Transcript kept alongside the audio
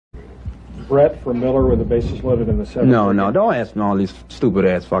Brett for Miller with the bases loaded in the seventh? No, don't ask me all these stupid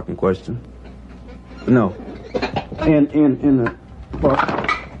ass fucking questions. No. In the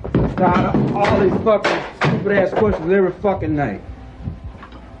fuck. All these fucking stupid ass questions every fucking night.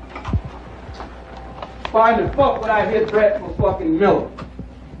 Why the fuck would I hit Brett for fucking Miller?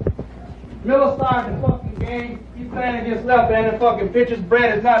 Miller started the fucking game. He's playing against left-handed fucking pitchers.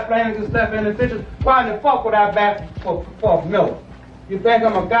 Brett is not playing against left-handed pitchers. Why the fuck would I bat for Miller? You think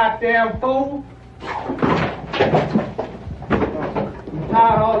I'm a goddamn fool? I'm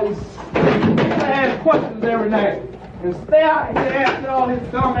tired of all these ass questions every night. And stay out here asking all these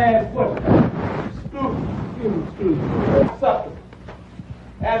dumb ass questions. Stupid. Sucker.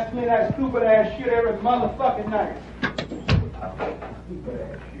 Ask me that stupid ass shit every motherfucking night. Stupid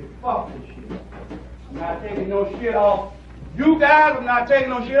ass shit. Fuck this shit. I'm not taking no shit off you guys. I'm not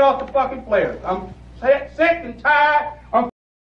taking no shit off the fucking players. I'm sick and tired. I'm